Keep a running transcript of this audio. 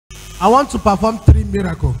I want to perform 3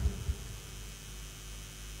 miracles.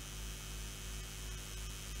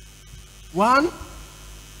 One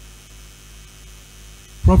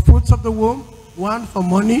for fruits of the womb, one for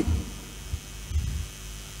money,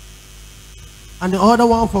 and the other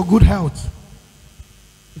one for good health.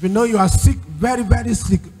 If you know you are sick, very, very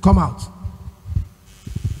sick, come out.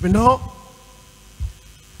 If you know,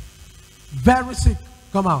 very sick,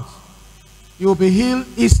 come out. You will be healed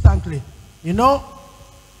instantly. You know,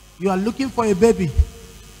 you are looking for a baby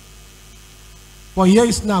for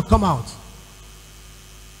years now, come out.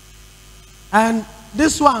 And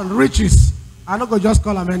this one, riches, I'm not going to just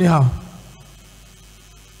call them anyhow.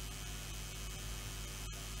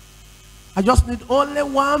 I just need only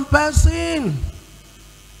one person.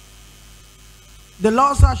 The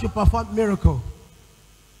Lord said I should perform miracle.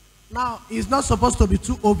 Now, it's not supposed to be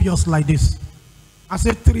too obvious like this. I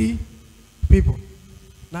said 3 people.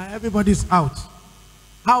 Now everybody's out.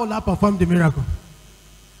 How will I perform the miracle?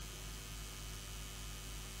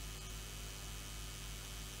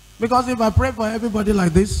 Because if I pray for everybody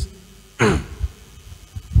like this,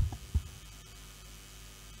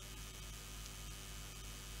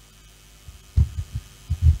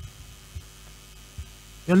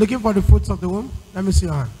 you're looking for the fruits of the womb? Let me see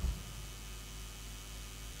your hand.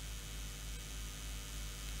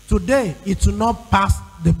 Today, it will not pass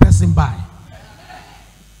the person by.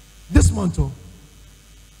 This month, too.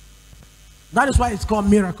 That is why it's called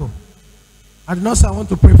miracle. I did not say I want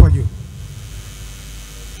to pray for you.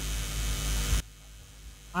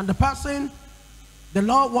 And the person the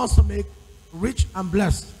Lord wants to make rich and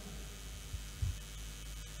blessed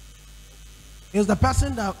is the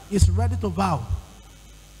person that is ready to vow.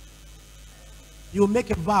 You make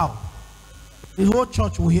a vow. The whole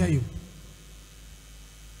church will hear you.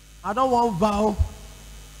 I don't want vow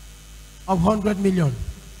of 100 million.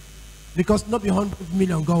 Because not be 100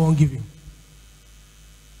 million God won't give you.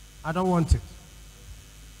 I don't want it.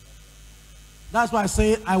 That's why I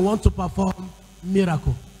say I want to perform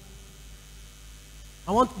miracle.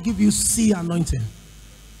 I want to give you sea anointing.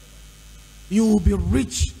 You will be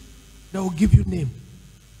rich. They will give you name.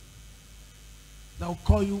 They will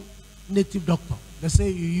call you native doctor. They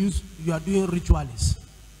say you are doing ritualists.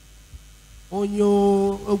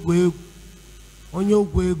 Onyo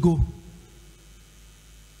go.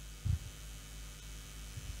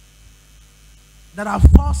 There are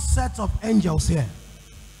 4 sets of angels here.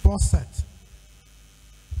 4 sets.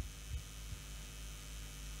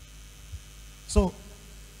 So,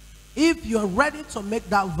 if you are ready to make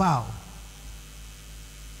that vow,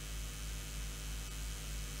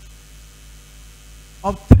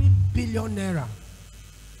 of 3 billion naira,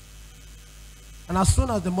 and as soon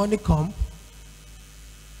as the money comes,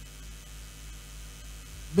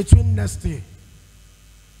 between next year,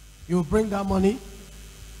 you will bring that money,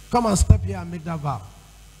 come and step here and make that vow.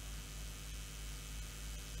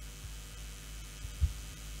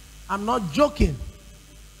 I'm not joking.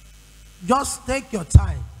 Just take your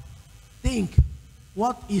time. Think,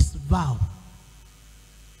 what is vow?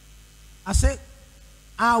 I said,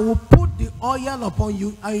 I will put the oil upon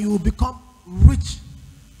you and you will become rich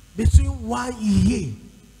between 1 year.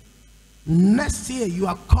 Next year you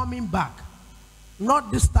are coming back.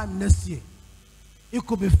 Not this time next year. It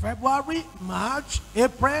could be February, March,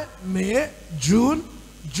 April, May, June,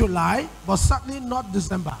 July, but certainly not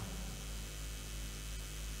December.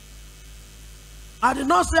 I did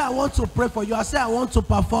not say I want to pray for you. I said I want to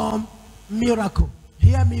perform miracle.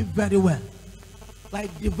 Hear me very well.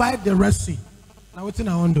 Like divide the Red Sea. Now what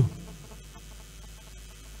I want to do?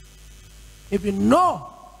 If you know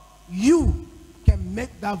you can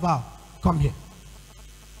make that vow, come here.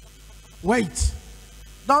 Wait.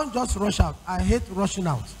 Don't just rush out. I hate rushing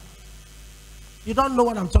out. You don't know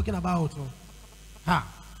what I'm talking about. Ha.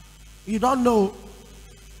 You don't know.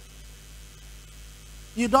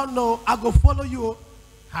 You don't know. I go follow you.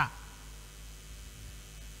 Ha.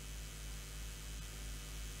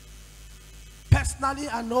 Personally,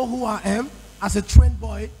 I know who I am as a trained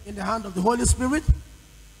boy in the hand of the Holy Spirit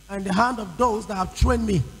and the hand of those that have trained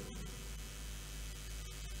me.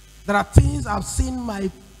 There are things I've seen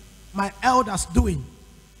my elders doing.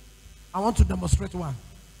 I want to demonstrate one.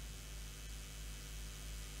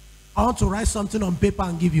 I want to write something on paper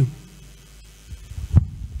and give you.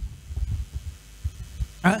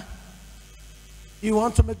 Huh? You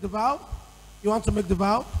want to make the vow? You want to make the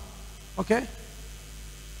vow? Okay.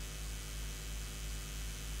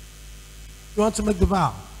 You want to make the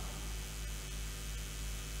vow?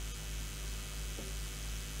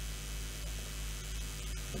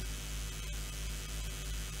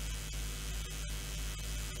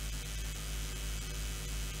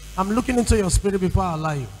 I'm looking into your spirit before I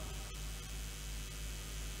allow you.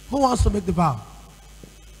 Who wants to make the vow?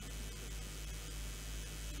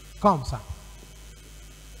 Come, sir.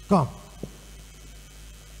 Come.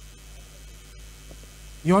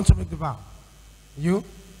 You want to make the vow? You?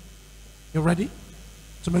 You ready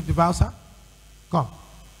to make the vow, sir? Come.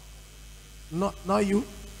 No, not you.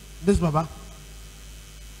 This Baba.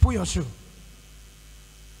 Put your shoe.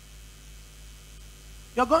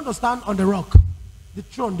 You're going to stand on the rock, the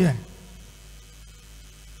throne there.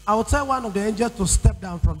 I will tell one of the angels to step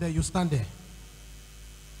down from there. You stand there.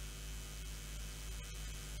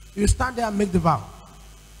 You stand there and make the vow.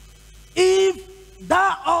 If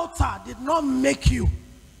that altar did not make you,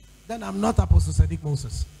 then I'm not Apostle Sediq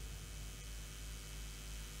Moses.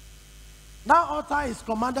 That altar is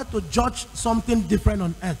commanded to judge something different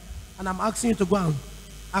on earth. And I'm asking you to go and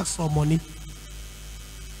ask for money.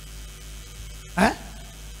 Eh?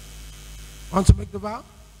 Want to make the vow?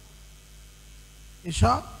 You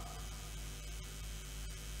sure?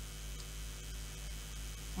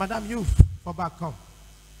 Madam, you for back, come.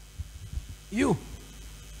 You,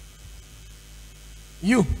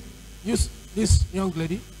 this young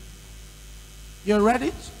lady, you're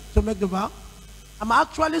ready to make the vow? I'm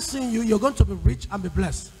actually seeing you, you're going to be rich and be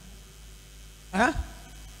blessed. Eh?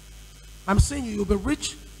 I'm seeing you, you'll be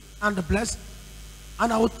rich and be blessed.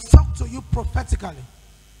 And I will talk to you prophetically.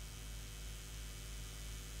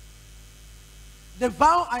 The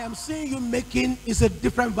vow I am seeing you making is a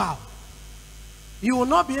different vow. You will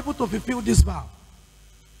not be able to fulfill this vow.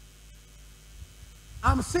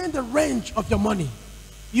 I'm seeing the range of your money.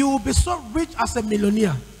 You will be so rich as a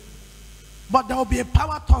millionaire. But there will be a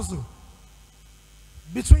power tussle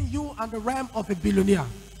between you and the realm of a billionaire.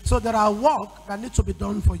 So there are work that needs to be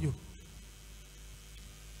done for you.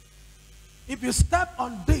 If you step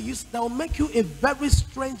on this, that will make you a very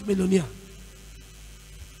strange millionaire.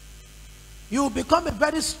 You will become a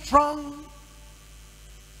very strong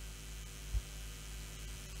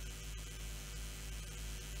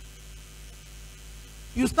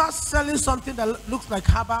you start selling something that looks like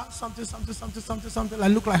haba, something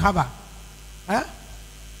that look like haba. Eh?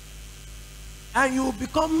 And you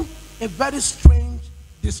become a very strange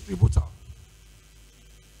distributor.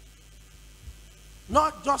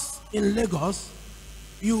 Not just in Lagos,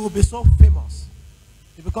 you will be so famous.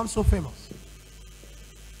 You become so famous.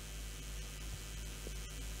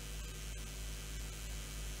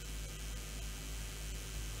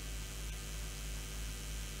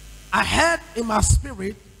 I heard in my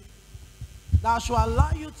spirit that I should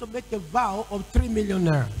allow you to make a vow of 3 million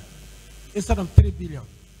naira instead of 3 billion.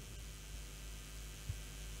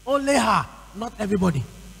 Only her, not everybody.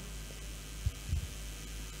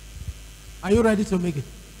 Are you ready to make it?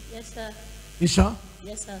 Yes, sir. You sure?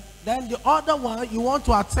 Yes, sir. Then the other one, you want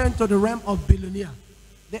to attend to the realm of billionaire.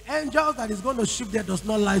 The angel that is going to ship there does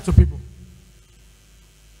not lie to people.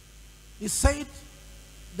 He said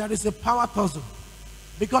there is a power tussle.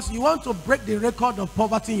 Because you want to break the record of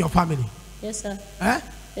poverty in your family. Yes, sir. Eh?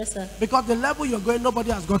 Yes, sir. Because the level you're going,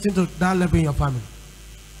 nobody has gotten to that level in your family.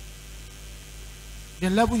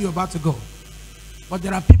 The level you're about to go. But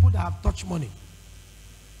there are people that have touched money.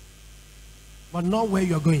 But not where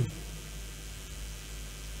you're going.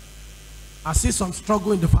 I see some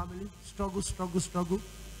struggle in the family. Struggle.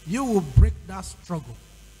 You will break that struggle.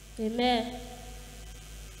 Amen.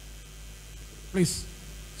 Please,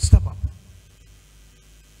 step up.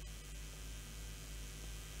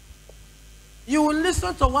 You will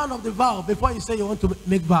listen to one of the vows before you say you want to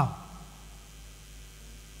make vow.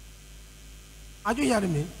 Are you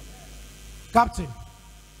hearing me? Captain,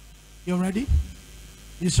 you ready?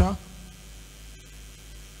 You sure?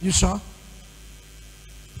 You sure?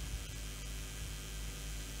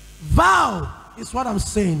 Vow is what I'm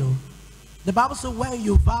saying. No? The Bible says when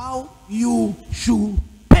you vow, you should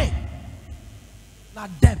pay. Not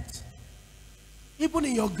debt. Even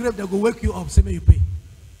in your grave, they will wake you up, say, may you pay.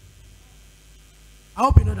 I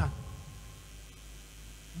hope you know that.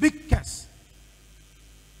 Big curse.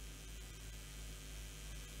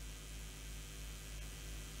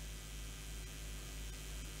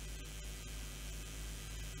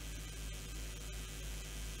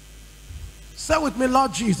 Say with me,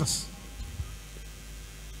 Lord Jesus.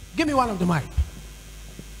 Give me one of the mic.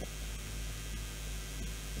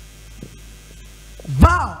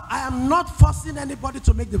 Vow. I am not forcing anybody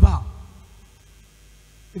to make the vow.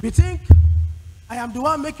 If you think I am the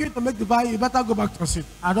one making you to make the vow, you better go back to it.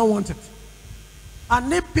 I don't want it. I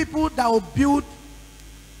need people that will build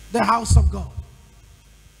the house of God.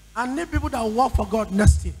 I need people that will work for God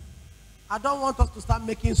next year. I don't want us to start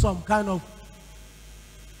making some kind of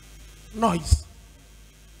noise.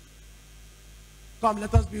 Come,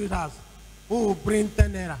 let us build house. Who will bring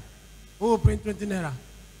 10 naira? Who will bring 20 naira?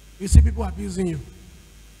 You see people abusing you.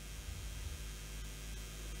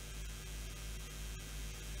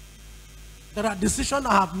 There are decisions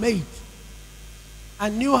I have made. I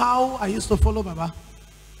knew how I used to follow Baba.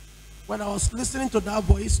 When I was listening to that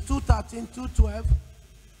voice, 2:13, 2:12,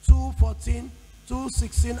 2:14,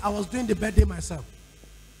 2:16, I was doing the birthday myself.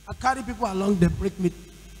 I carry people along, they break me.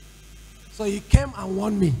 So he came and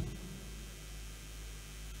warned me.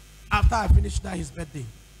 After I finished that his birthday.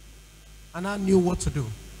 And I knew what to do.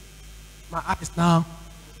 My eyes now.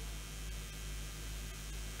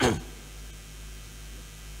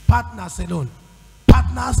 Partners alone.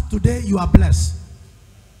 Partners, today you are blessed.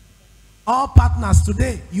 All partners,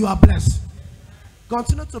 today you are blessed.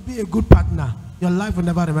 Continue to be a good partner. Your life will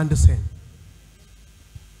never remain the same.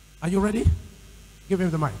 Are you ready? Give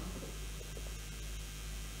him the mic.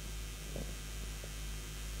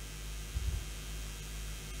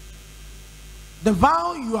 The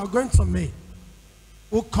vow you are going to make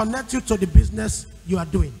will connect you to the business you are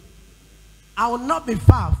doing. I will not be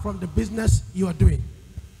far from the business you are doing.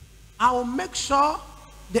 I will make sure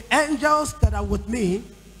the angels that are with me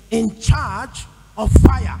in charge of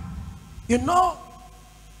fire. You know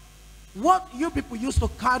what you people used to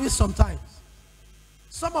carry sometimes?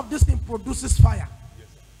 Some of this thing produces fire. Yes,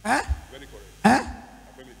 sir. Eh? Very correct. Eh?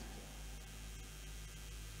 Affirmative, sir.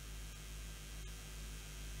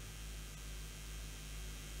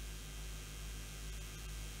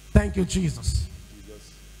 Thank you, Jesus.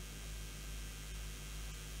 Jesus.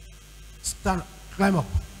 Stand, climb up.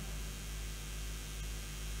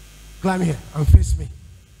 Climb here and face me.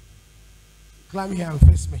 Climb here and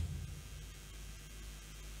face me.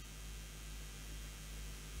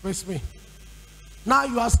 Face me. Now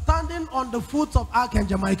you are standing on the foot of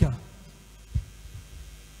Archangel Michael.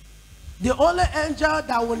 The only angel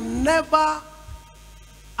that will never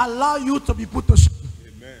allow you to be put to shame.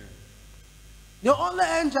 Amen. The only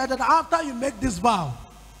angel that after you make this vow,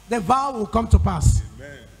 the vow will come to pass.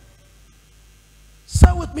 Amen.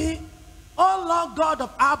 Say with me, O Lord God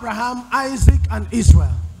of Abraham, Isaac, and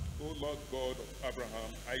Israel. O Lord God of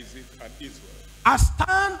Abraham, Isaac, and Israel. I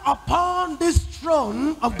stand upon this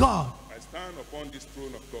throne of God. I stand upon this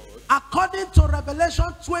throne of God. According to Revelation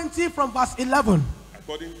 20 from verse 11.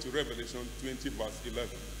 According to Revelation 20 verse 11.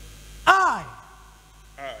 I,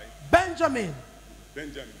 I, Benjamin,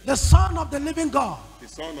 Benjamin, the son of the living God, the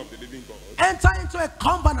son of the living God, enter into a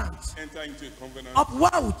covenant enter into a covenant of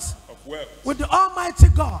wealth of wealth with the Almighty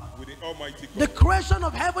God, with the Almighty God, the creation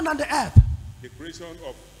of heaven and the earth, the creation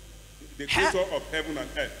of the creator of heaven and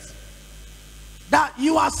earth, that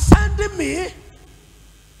you are sending me,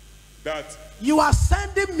 that you are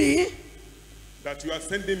sending me you are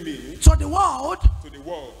sending me to the world to the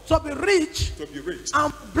world to be rich to be rich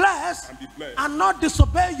and blessed and be blessed and not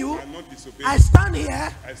disobey you. and not disobey. I stand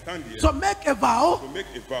here I stand here to make a vow to make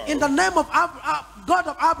a vow in the name of God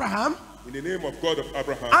of Abraham, in the name of God of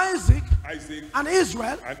Abraham, Isaac, Isaac, and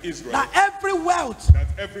Israel, that every wealth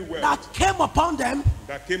every wealth that came upon them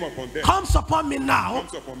that came upon them comes upon me now.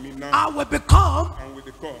 comes upon me now, I will become and will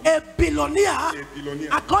become a billionaire billionaire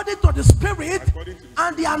according to the Spirit according to the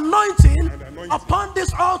and the anointing and the anointing upon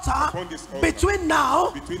this altar upon this altar between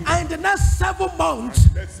now between and the next 7 months.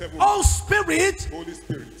 and the next 7 Oh Spirit, Holy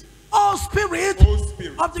Spirit, oh Spirit, oh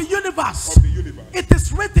Spirit of the universe, of the universe, it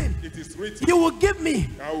is written, it is written, you will give me,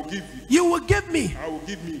 I will give you, you will give me, I will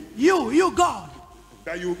give me, you God,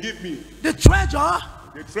 that you will give me the treasure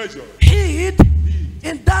the treasure hid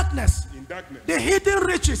in darkness, in darkness, the hidden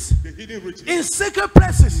riches the hidden riches in secret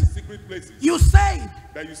places. in secret places You said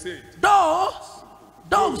that you said those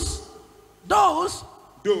those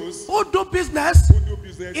who do business who do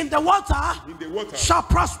business in the water shall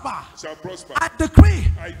prosper. shall prosper. I decree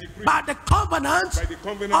I decree by the covenant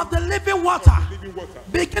of the living water, living water,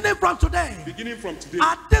 beginning from today, beginning from today,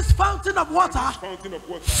 at this fountain of water fountain of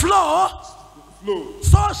water flow, flow,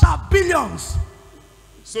 so shall billions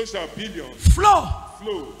so shall billions flow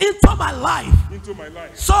flow into my life. into my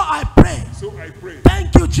life. So I pray. So I pray.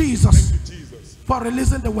 Thank you, Jesus, Thank you, Jesus, for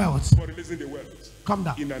releasing the wealth. for releasing the wealth. Come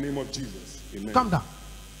down. In the name of Jesus. Amen. Come down.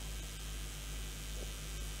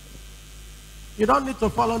 You don't need to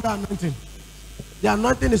follow the anointing. The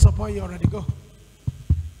anointing is upon you already. Go.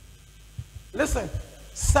 Listen,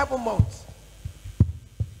 7 months.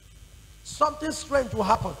 Something strange will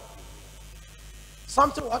happen.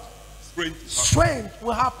 Something what? Strange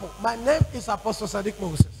will happen. My name is Apostle Sediq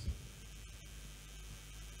Moses.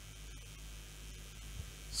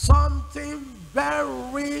 Something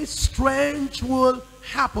very strange will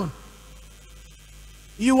happen.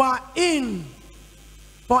 You are in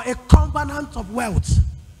for a covenant of wealth.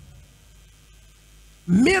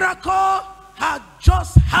 Miracle had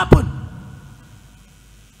just happened.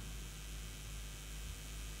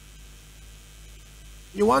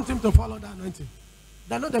 You want him to follow the anointing.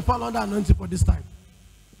 They're not the follow the anointing for this time.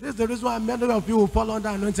 This is the reason why many of you will follow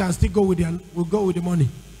the anointing and still go with the money.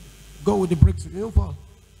 Go with the breakthrough. You don't fall.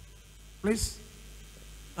 Please.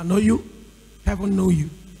 I know you. Heaven know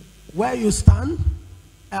you. Where you stand,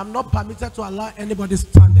 I am not permitted to allow anybody to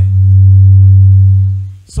stand there.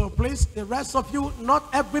 So please, the rest of you, not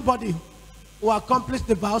everybody will accomplish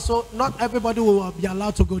the vow, so not everybody will be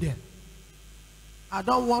allowed to go there. I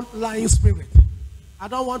don't want lying spirit. I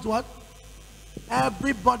don't want what?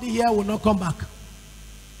 Everybody here will not come back.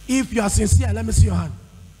 If you are sincere, let me see your hand.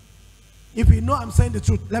 If you know I'm saying the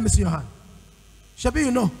truth, let me see your hand. Shabi, you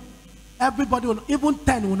know, everybody will not, even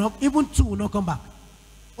 10 will not, even 2 will not come back.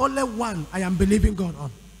 Only 1 I am believing God on.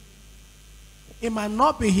 It might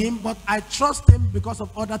not be him, but I trust him because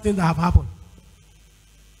of other things that have happened.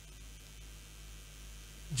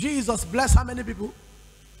 Jesus bless how many people?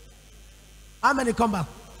 How many come back?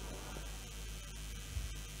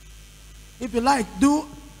 If you like, do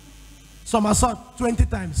somersault 20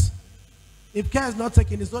 times. If care is not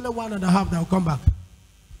taken, it's only 1.5 that will come back.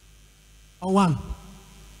 Or 1.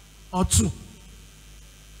 Or 2.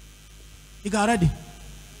 You got ready?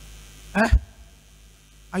 Eh?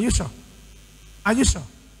 Are you sure? Are you sure?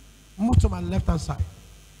 Move to my left hand side.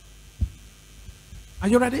 Are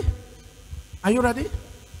you ready? Are you ready?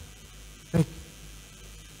 Take.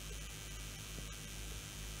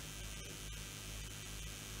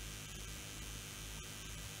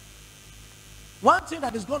 One thing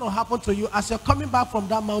that is going to happen to you as you're coming back from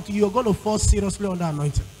that mountain, you're going to fall seriously under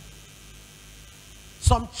anointing.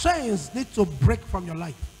 Some chains need to break from your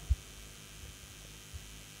life.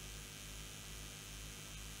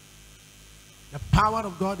 The power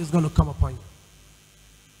of God is going to come upon you.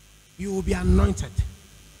 You will be anointed.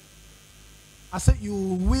 I said you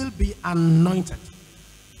will be anointed.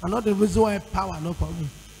 I know the reason why power, no problem.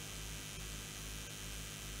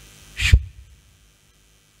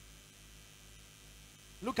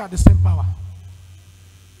 Look at the same power.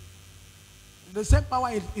 The same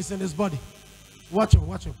power is in his body. Watch him,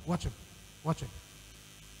 watch him, watch him, watch him.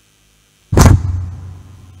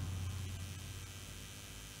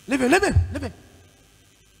 Leave him, leave him, leave him.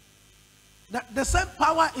 The same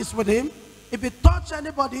power is with him. If he touch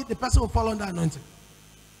anybody, the person will fall under anointing.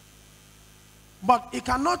 But he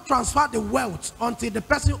cannot transfer the wealth until the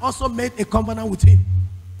person also made a covenant with him.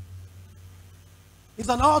 It's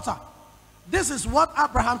an altar. This is what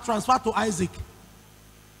Abraham transferred to Isaac.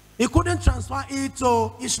 He couldn't transfer it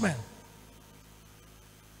to Ishmael.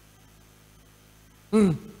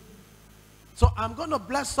 So I'm going to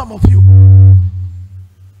bless some of you.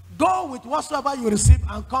 Go with whatsoever you receive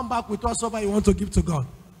and come back with whatsoever you want to give to God.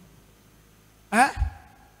 Eh?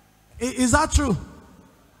 Is that true?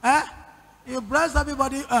 Eh? You bless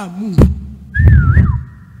everybody.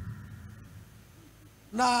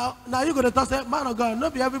 Now you're going to talk, say, man of God,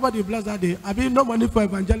 not be everybody you bless that day. I mean, no money for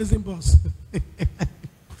evangelism boss.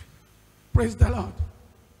 Praise the Lord.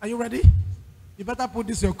 Are you ready? You better put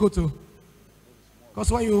this in your coat too.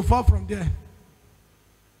 Because when you fall from there,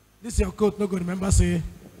 this is your coat. No good. Remember, say,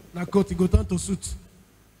 now coat, you go down to suit.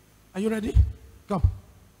 Are you ready? Come.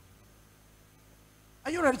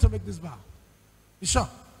 Are you ready to make this vow? You sure?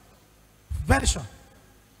 Very sure.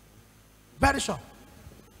 Very sure.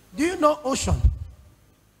 Do you know ocean?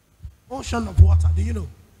 Ocean of water. Do you know?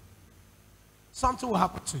 Something will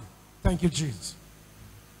happen to you. Thank you, Jesus.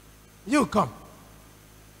 You come.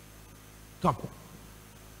 Come.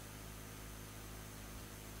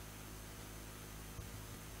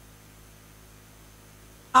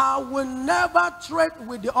 I will never trade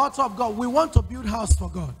with the altar of God. We want to build house for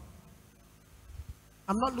God.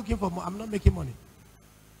 I'm not looking for more. I'm not making money.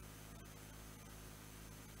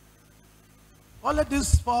 Only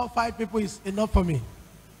these 4 or 5 people is enough for me.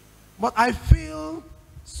 But I feel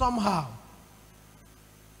somehow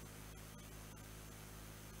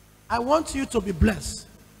I want you to be blessed.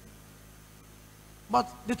 But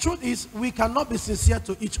the truth is we cannot be sincere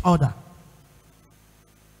to each other.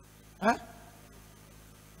 Eh?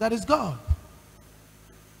 That is God.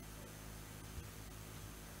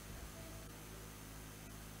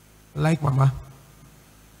 Like Mama.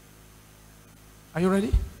 Are you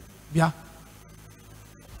ready? Yeah.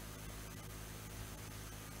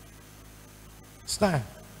 Stand.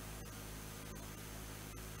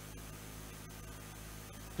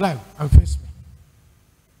 Climb and face me.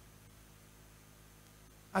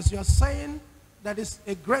 As you are saying, that is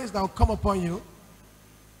a grace that will come upon you.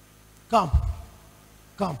 Come.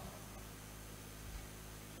 Come.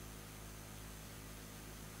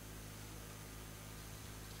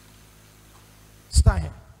 Stand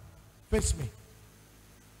here. Face me.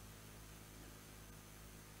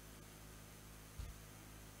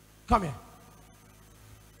 Come here.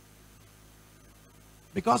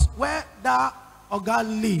 Because where that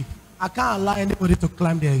organ live, I can't allow anybody to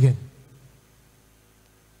climb there again.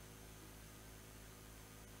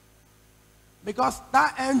 Because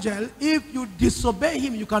that angel, if you disobey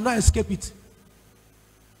him, you cannot escape it.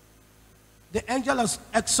 The angel of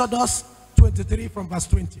Exodus 23 from verse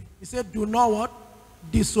 20. He said, do not what?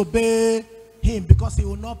 Disobey him, because he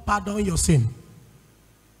will not pardon your sin.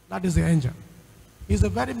 That is the angel. He's a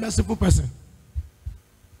very merciful person.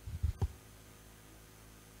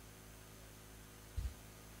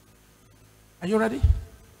 Are you ready?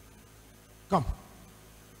 Come.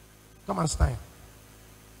 Come and stand.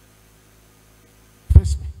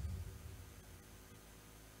 Face me.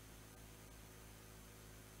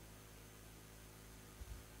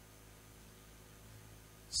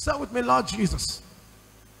 Say with me, Lord Jesus.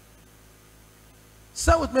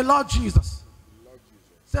 Say with me, Lord Jesus. Lord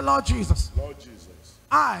Jesus. Say, Lord Jesus. Lord Jesus.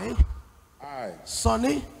 I,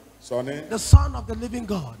 Sonny, the Son of the living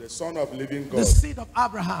God, the Son of living God, the seed of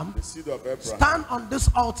Abraham, the seed of Abraham, stand on this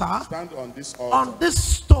altar, on this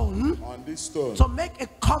stone, to make a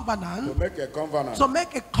covenant, to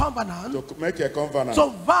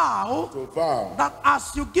vow, that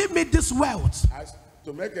as you give me this wealth,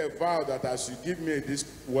 to make a vow that as you give me this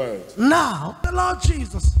word. Now, the Lord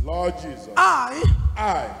Jesus. I,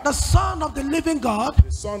 the Son of the living God, the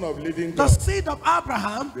seed of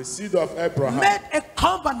Abraham, made a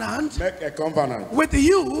covenant, with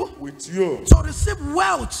you, to receive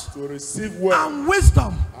wealth, and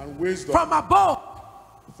wisdom, from above.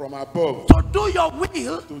 To do your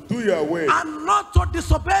will, and not to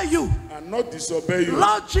disobey you. Lord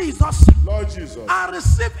Jesus, I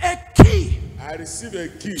receive a key. To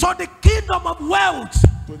the kingdom of wealth.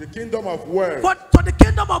 To the kingdom of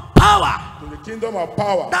power.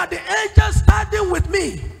 That the angel standing with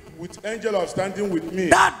me.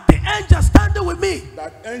 That the angel standing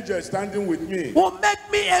with me. Will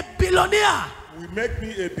make me a billionaire.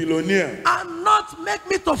 And not make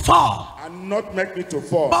me to fall.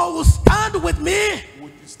 But will stand with me.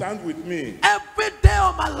 Every day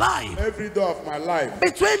of my life.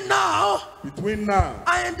 Between now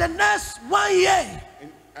and the next 1 year.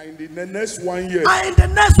 In the next 1 year.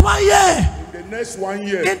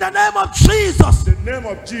 In the name of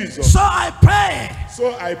Jesus. So I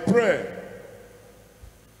pray.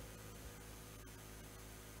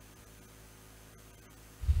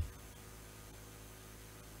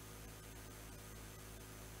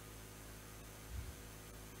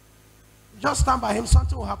 Just stand by him.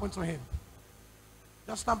 Something will happen to him.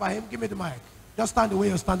 Just stand by him. Give me the mic. Just stand the way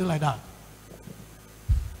you're standing, like that.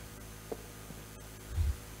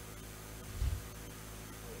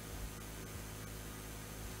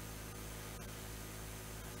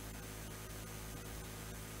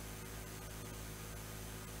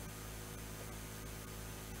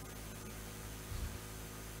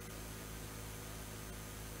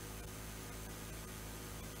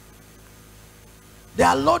 They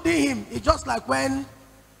are loading him. It's just like when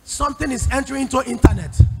something is entering into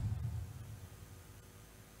internet.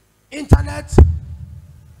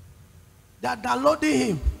 They are downloading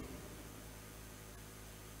him.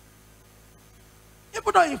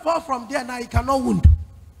 Even though he fall from there now, he cannot wound.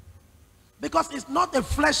 Because it's not a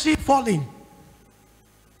fleshy falling.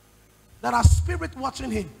 There are spirits watching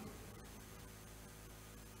him.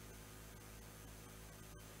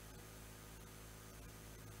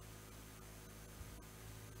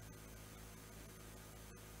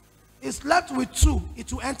 It's left with 2.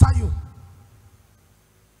 It will enter you.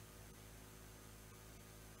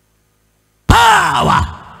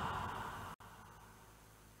 Power.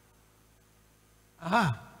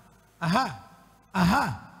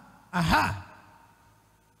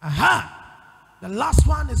 The last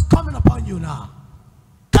one is coming upon you now.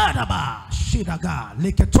 Kadaba shidaga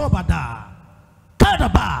liketobada.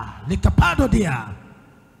 Kadaba likapadodia.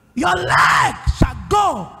 Your leg shall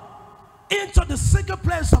go into the secret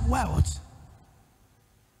place of wealth.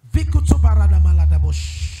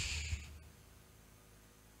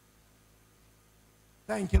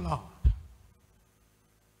 Thank you, Lord.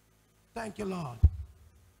 Thank you, Lord.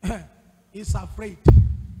 He's afraid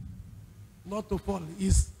not to fall.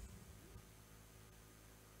 He's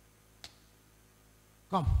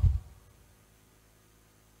come.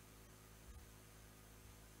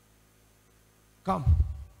 Come.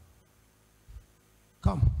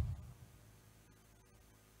 Come.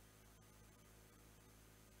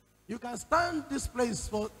 You can stand this place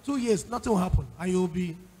for 2 years, nothing will happen. And you'll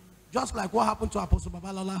be just like what happened to Apostle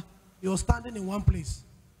Babalola. He was standing in one place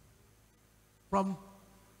from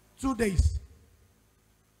 2 days.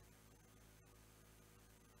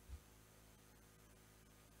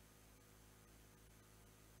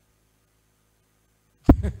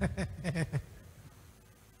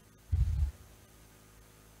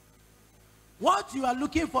 What you are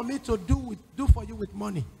looking for me to do for you with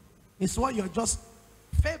money is what you're just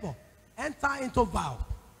favor. Enter into vow.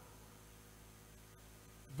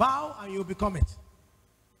 Vow and you'll become it.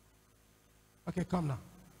 Okay, come now.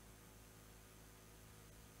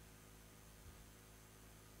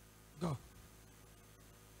 Go.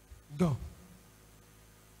 Go.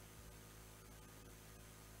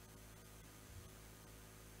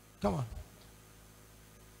 Come on.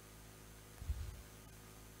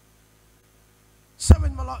 Say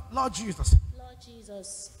with me, Lord Jesus. Lord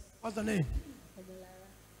Jesus. What's the name?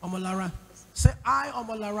 Omolara. Omolara. Say, I,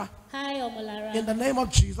 Omolara. Hi, Omolara. In the name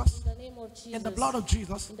of Jesus. In the name of Jesus. In the blood of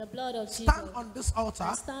Jesus. In the blood of Jesus. Stand on this altar.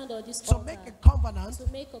 I stand on this To altar. make a covenant.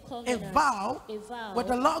 To make a covenant. A vow. A vow. With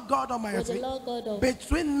the Lord God Almighty. With the Lord God of.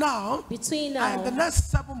 Between now. Between now. And the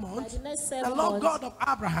next 7 months. And the next 7 The Lord months. God of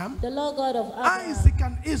Abraham. The Lord God of Abraham. Isaac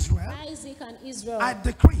and Israel. Isaac and Israel. I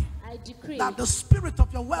decree. I decree That the spirit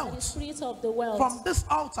of your that wealth. the spirit of the wealth From this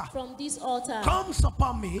altar. from this altar Comes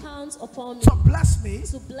upon me. comes upon me To bless me.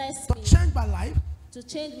 to bless To me, change my life. to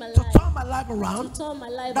change my To life, turn my life around. to turn my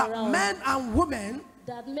life That around. men and women.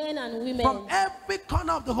 That men and women From every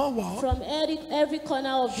corner of the whole world. from every corner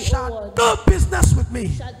of the whole Shall world do business with me.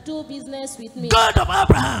 shall do business with me. God of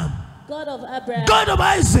Abraham. God of Abraham, God of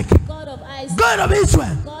Isaac. God of Isaac, God of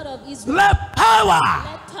Israel. God of Israel, Let power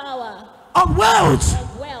let power of wealth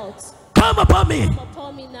of wealth come upon me. come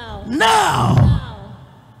upon me now. Now. Now.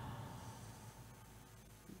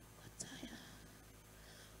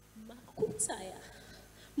 Makutaya.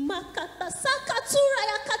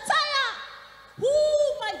 Makatasakaturaya kataya.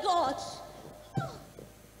 Oh my God.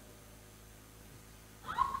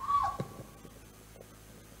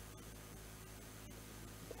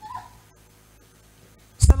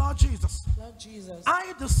 Say, Lord Jesus. Lord Jesus,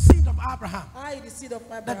 I, the seed of Abraham. I, the seed of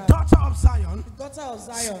The Abraham, daughter of Zion. the daughter of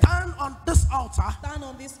Zion, Stand on this altar. stand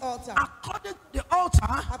on this altar According to the altar.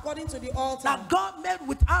 according to the altar That God made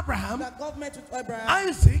with Abraham. that God met with Abraham,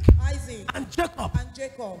 Isaac. Isaac, And Jacob. and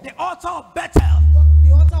Jacob. The altar of Bethel.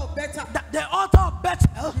 The altar of Bethel, The altar of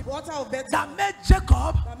Bethel. the altar of Bethel That made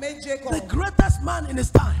Jacob. that made Jacob The greatest man in his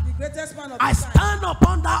time. the greatest man of I his time. stand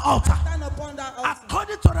upon that altar. Stand upon that altar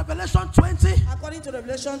According to Revelation 20. according to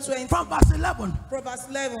Revelation 20 From verse 11. from verse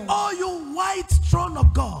 11. Oh, you white throne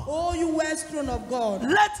of God. Oh, you west throne of God,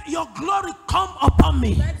 Let your glory come upon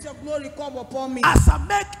me. let your glory come upon me As I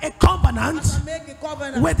make a covenant as I make a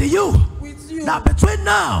covenant with you. with you. That between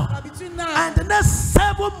now That between now and the next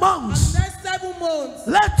 7 and months. the next 7 months,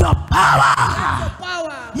 Let your power. your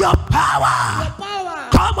power, Your your power. power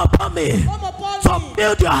Come upon me. come upon To me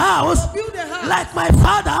build your house. to build a house Like my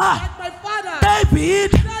father. like my father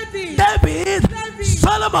David. David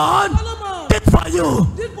Solomon. Solomon Did for you.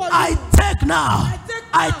 did for I you. take now. I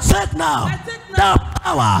take now. I I take take the now.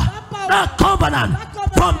 power. That power. The covenant. That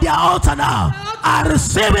covenant. From their altar now. From their altar. I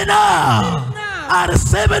receive it now. Receive it now. I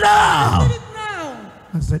receive it now. Receive it now.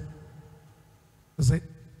 That's it. That's it.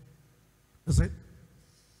 That's it.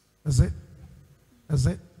 That's it. That's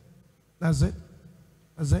it. That's it.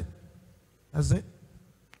 That's it. That's it.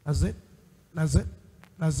 That's it. That's it.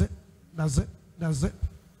 That's it. That's it. That's it.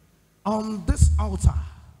 On this altar,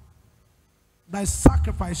 thy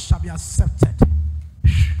sacrifice shall be accepted.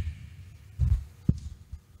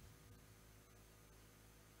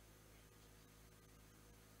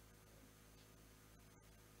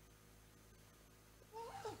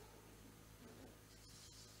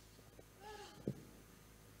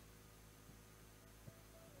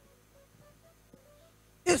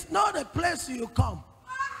 It's not a place you come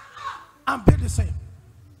and be the same.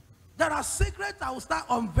 There are secrets I will start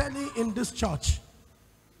unveiling in this church.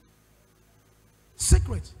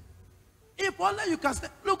 Secret. If only you can say,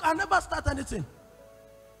 look, I never start anything.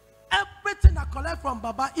 Everything I collect from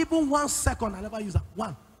Baba, even 1 second, I never use that.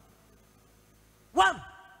 One.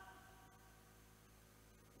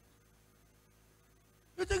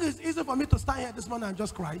 You think it's easy for me to stand here this morning and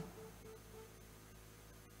just cry?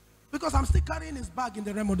 Because I'm still carrying his bag in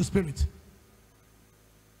the realm of the spirit.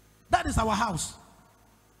 That is our house.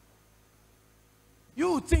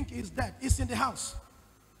 You think it's dead. It's in the house.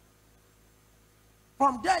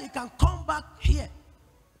 From there, you can come back here.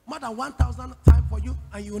 More than 1,000 times for you,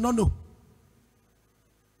 and you will not know.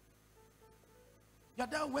 You're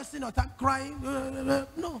there wasting your time crying.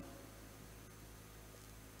 No.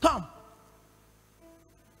 Come.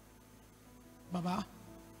 Baba.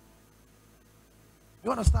 You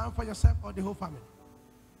want to stand for yourself or the whole family?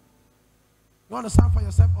 You want to stand for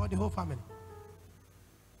yourself or the whole family?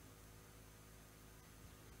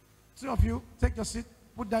 3 of you, take your seat.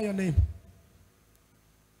 Put down your name.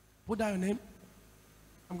 Put down your name.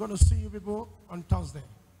 I'm going to see you people on Thursday.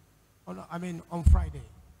 On Friday.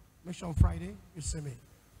 Make sure on Friday you see me.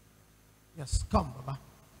 Yes, come, Baba.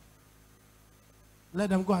 Let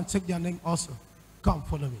them go and take their name also. Come,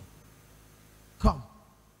 follow me. Come,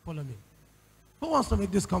 follow me. Who wants to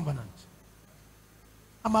make this covenant?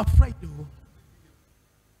 I'm afraid, though.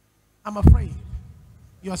 I'm afraid.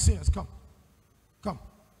 You are serious. Come. Come.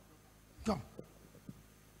 Come.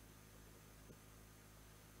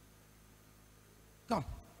 Come.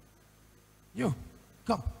 You.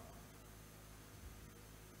 Come.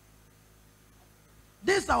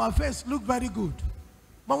 This our face look very good.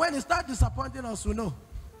 But when it start disappointing us, we know.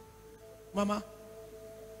 Mama,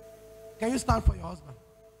 can you stand for your husband?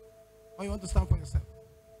 Or you want to stand for yourself?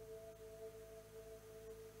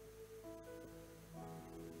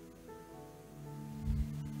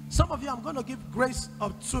 Some of you, I'm going to give grace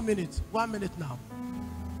of 2 minutes, 1 minute now.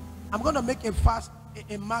 I'm going to make a fast,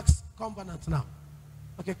 a max covenant now.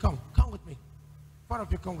 Okay, come with me. One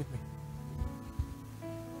of you, come with me.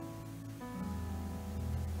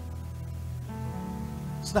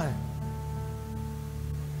 Stand.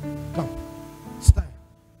 Come. Stand.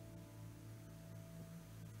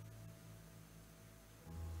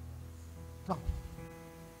 Come.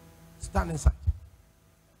 Stand inside.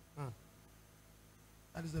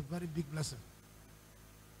 That is a very big blessing.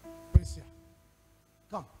 Praise here.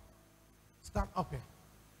 Come. Stand up here.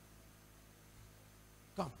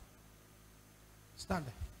 Come. Stand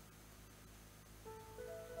there.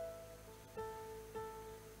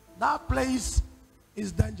 That place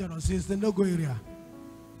is dangerous. It's the no-go area.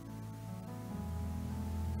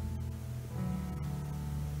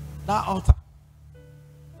 That altar.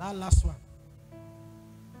 That last one.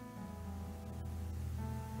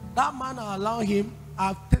 That man, I allow him.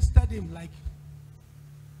 I've tested him like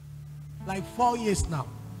 4 years now.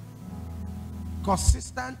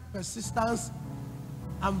 Consistent, persistence,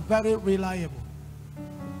 and very reliable.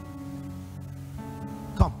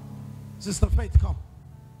 Come. Sister Faith, come.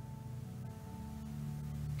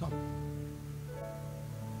 Come.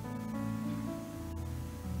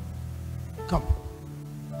 Come.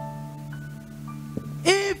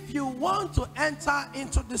 If you want to enter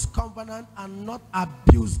into this covenant and not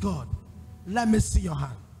abuse God, let me see your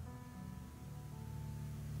hand.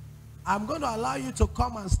 I'm going to allow you to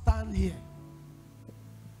come and stand here.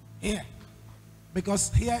 Here.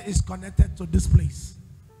 Because here is connected to this place.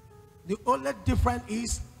 The only difference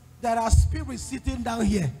is there are spirits sitting down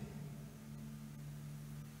here.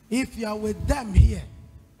 If you are with them here,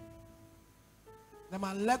 they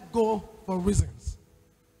might let go for reasons.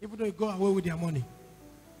 Even though you go away with their money.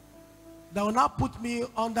 They will not put me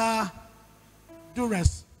under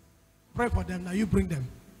duress. Pray for them. Now you bring them.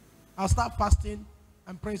 I'll start fasting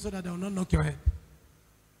and pray so that they will not knock your head.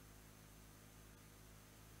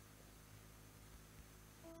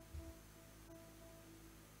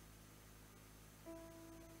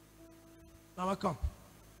 Now come.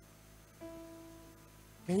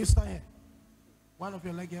 Can you stand here? One of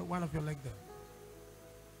your leg here, one of your leg there.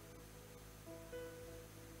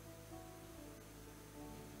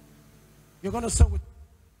 You're going to stay with.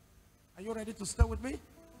 Are you ready to stay with me?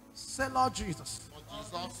 Say, Lord Jesus. Lord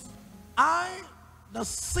Jesus. I, the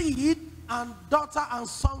seed and daughter and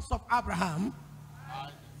sons of Abraham.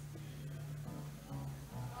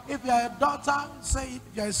 If you are a daughter, say it.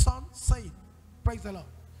 If you are a son, say it. Praise the Lord.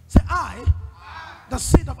 Say, I, the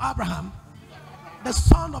seed of Abraham, the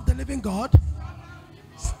son of the living God,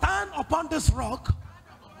 stand upon this rock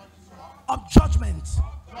of judgment,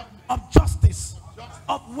 of justice,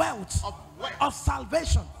 of wealth, of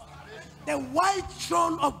salvation, the white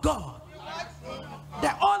throne of God,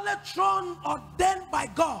 the only throne ordained by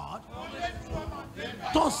God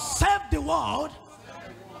to save the world,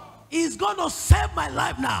 is going to save my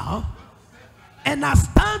life now. And I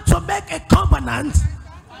stand to make a covenant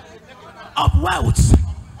of wealth,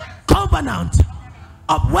 covenant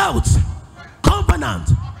of wealth, covenant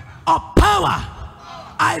of power.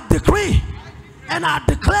 I decree and I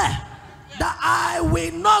declare that I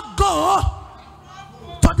will not go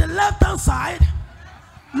to the left hand side,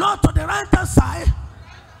 not to the right hand side,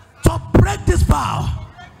 to break this vow.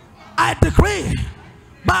 I decree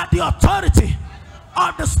by the authority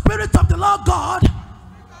of the Spirit of the Lord God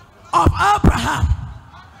of Abraham,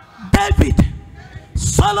 David,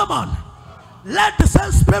 Solomon, let the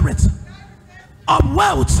same spirit of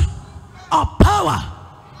wealth, of power,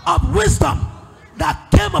 of wisdom that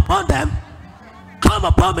came upon them come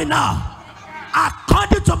upon me now,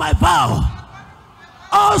 according to my vow.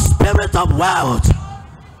 Oh spirit of wealth,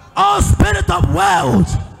 oh spirit of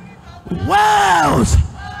wealth, wealth,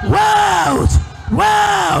 wealth,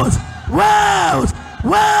 wealth, wealth,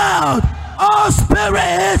 wealth, Oh,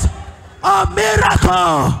 spirit of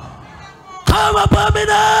miracle, come upon me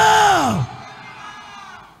now.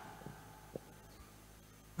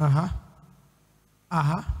 Uh-huh.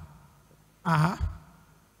 Uh-huh. Uh-huh.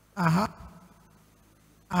 Uh-huh.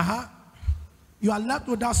 Uh-huh. You are left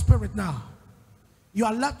with that spirit now. You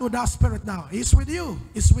are left with that spirit now. It's with you.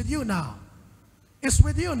 It's with you now. It's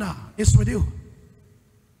with you now. It's with you.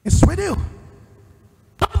 It's with you.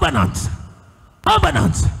 Covenant.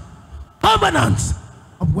 Covenant. Covenant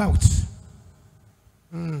Of wealth.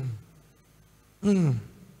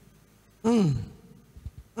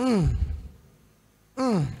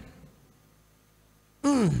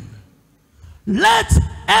 Let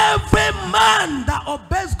every man That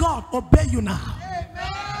obeys God obey you now.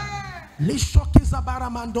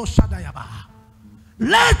 Lishokizabaramando shadayaba.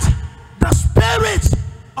 let the spirit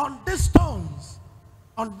On these stones,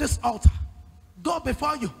 on this altar, go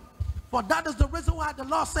before you. For that is the reason why the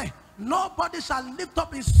Lord said, nobody shall lift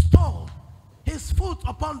up his stone, his foot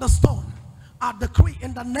upon the stone. I decree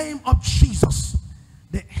in the name of Jesus.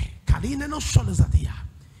 The Kalineno Sholozadia.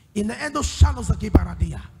 In the end of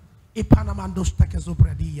Shalozakibaradia. Ipanamando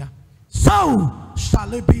Stekezobradia. So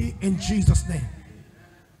shall it be in Jesus' name.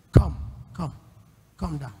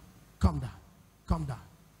 Come down, come down, come down,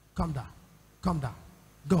 come down, come down.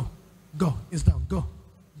 Go, it's done.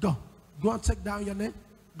 Go and take down your name.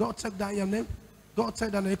 Go take down your name. Go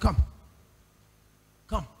take down your name. Come,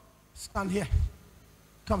 stand here.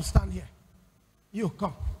 Come, stand here. You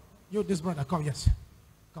come. You, this brother, come. Yes,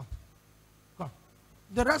 come.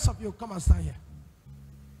 The rest of you, come and stand here.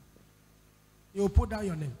 You put down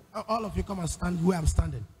your name. All of you come and stand where I'm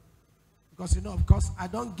standing. Because you know, of course, I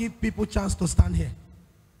don't give people chance to stand here.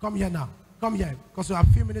 Come here now. Come here. Because we have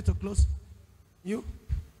a few minutes to close. You,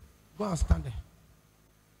 go and stand there.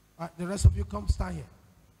 All right, the rest of you come stand here.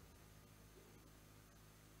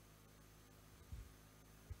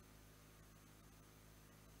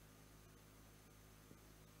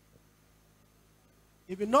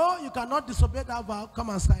 If you know you cannot disobey that vow, come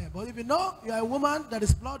and stand here. But if you know you are a woman, there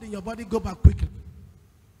is blood in your body, go back quickly.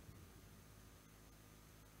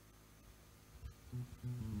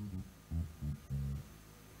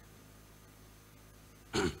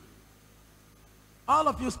 All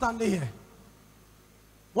of you standing here.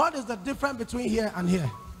 What is the difference between here and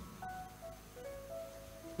here?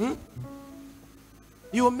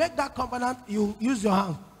 You will make that covenant, you use your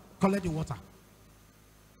hand, collect the water.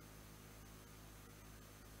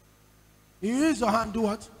 You use your hand, do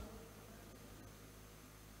what?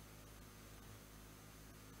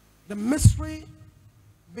 The mystery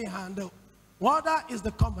behind the water is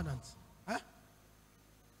the covenant. Eh?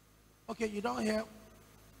 Okay, you don't hear?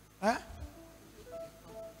 Eh?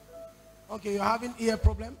 Okay, you're having ear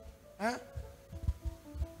problem? Eh?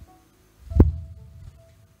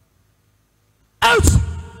 out.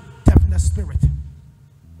 Deafness spirit.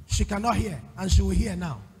 She cannot hear, and she will hear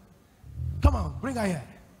now. Come on, bring her here.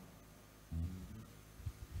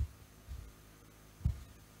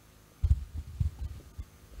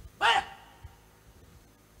 Fire.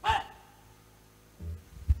 Fire.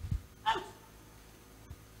 Out.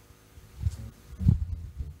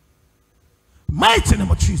 Mighty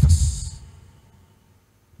name of Jesus.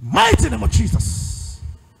 Mighty name of Jesus.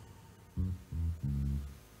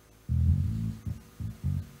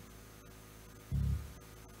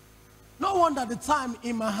 No wonder the time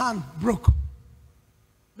in my hand broke.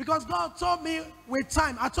 Because God told me with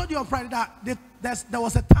time. I told you on Friday that there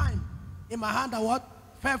was a time in my hand that what?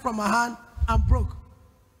 Fell from my hand and broke.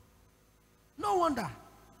 No wonder.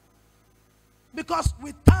 Because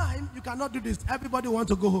with time, you cannot do this. Everybody wants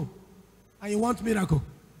to go home. And you want miracle.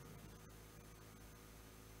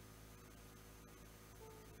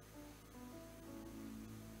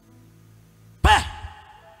 Bah.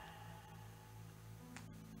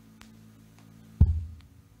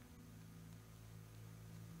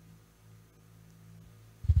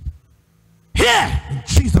 Here, in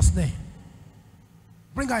Jesus' name.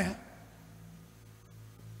 Bring her here.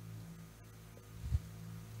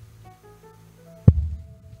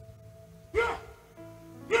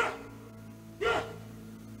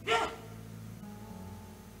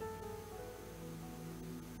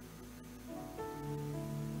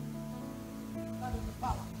 That is the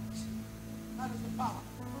power. That is the power.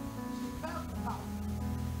 She felt the power.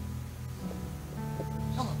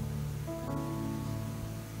 Come on.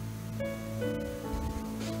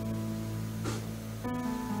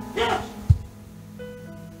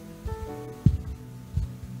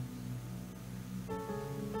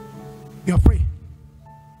 You're free.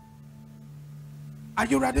 Are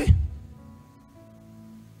you ready?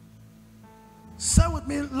 Say with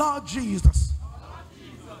me, Lord Jesus.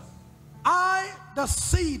 I, the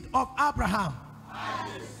seed of Abraham.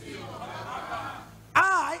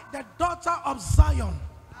 I, the daughter of Zion.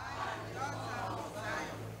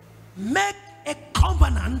 Make a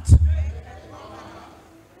covenant.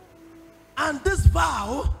 And this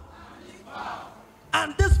vow.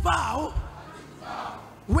 And this vow.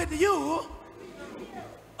 With you.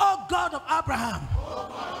 O God of Abraham.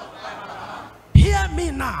 Hear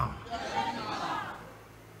me now.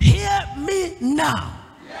 Hear me now.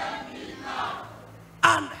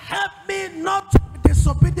 And help me not to be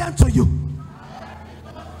disobedient to you.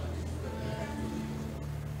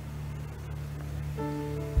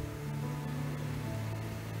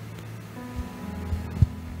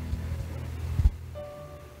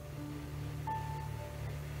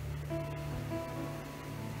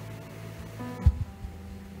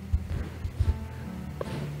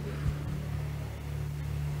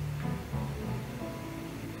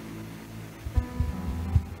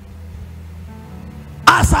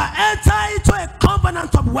 As I enter into a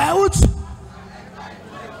covenant of wealth,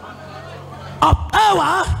 of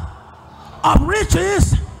power, of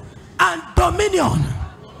riches, and dominion,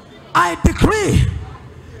 I decree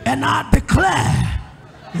and I declare,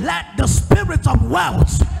 let the spirit of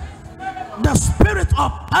wealth, the spirit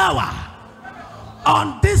of power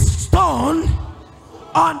on this stone,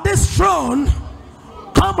 on this throne,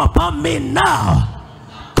 come upon me now.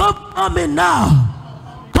 Come upon me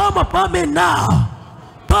now. Come upon me now.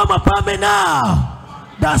 Come upon me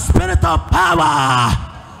now. The spirit of power,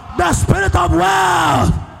 the spirit of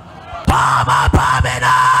wealth, come upon me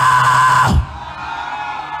now.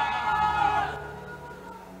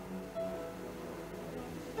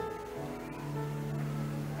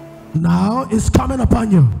 Now it's coming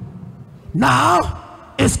upon you.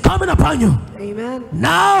 Now it's coming upon you. Amen.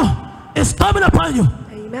 Now it's coming upon you.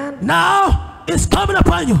 Amen. Now it's coming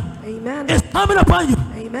upon you. Amen. It's coming upon you.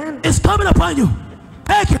 Amen. It's coming upon you.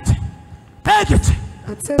 Take it. Take it.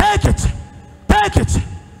 That's it. Take it. Take it.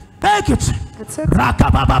 Take it. That's it.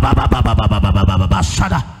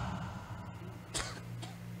 Shada.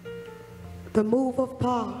 The move of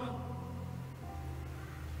power.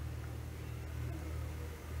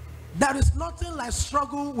 There is nothing like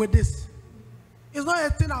struggle with this. It's not a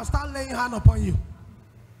thing I'll start laying hand upon you.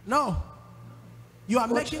 No. You are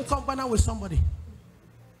making covenant with somebody.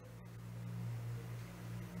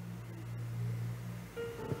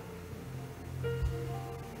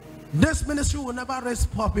 This ministry will never raise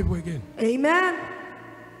poor people again. Amen.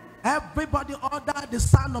 Everybody under the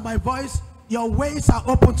sound of my voice, your ways are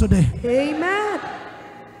open today. Amen.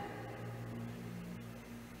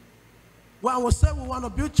 When we say we want to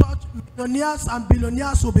build church, millionaires and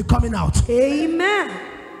billionaires will be coming out. Amen.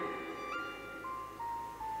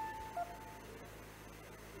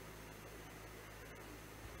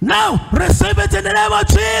 Now, receive it in the name of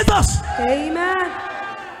Jesus. Amen.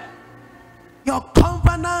 Your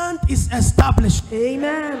covenant is established.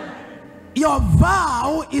 Amen. Your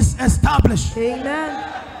vow is established.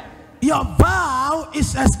 Amen. Your vow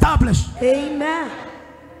is established. Amen.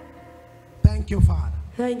 Thank you, Father.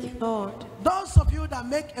 Thank you, Lord. Those of you that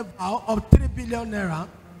make a vow of 3 billion naira,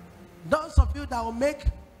 those of you that will make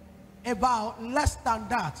a vow less than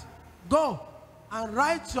that, go and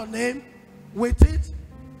write your name with it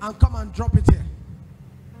and come and drop it here.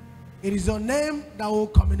 It is your name that will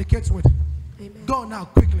communicate with. Amen. Go now,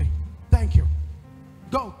 quickly. Thank you.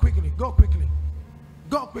 Go quickly, go quickly.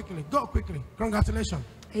 Go quickly, go quickly. Congratulations.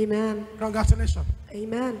 Amen. Congratulations.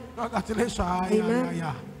 Amen. Congratulations. Amen.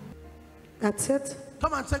 Yeah. That's it.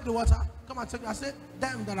 Come and take the water. Come and take. I said,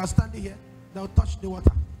 them that are standing here, they'll touch the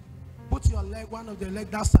water. Put your leg, one of the leg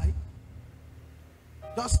that side.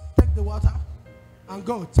 Just take the water and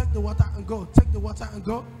go. Take the water and go. Take the water and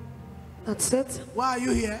go. That's it. Why are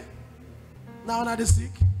you here? Now not the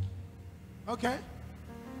sick. Okay.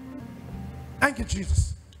 Thank you,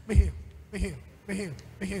 Jesus. Be healed. Be healed. Be healed.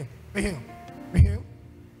 Be healed. Be healed. Be healed.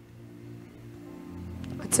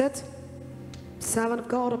 That's it. Servant of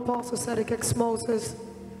God, Apostle Sediq X Moses,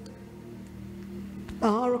 the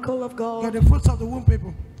oracle of God. You're the fruits of the womb,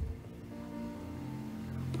 people.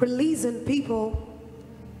 Releasing people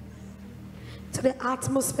to the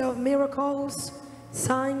atmosphere of miracles,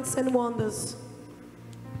 signs, and wonders.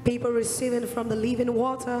 People receiving from the living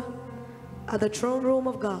water at the throne room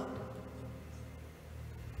of God.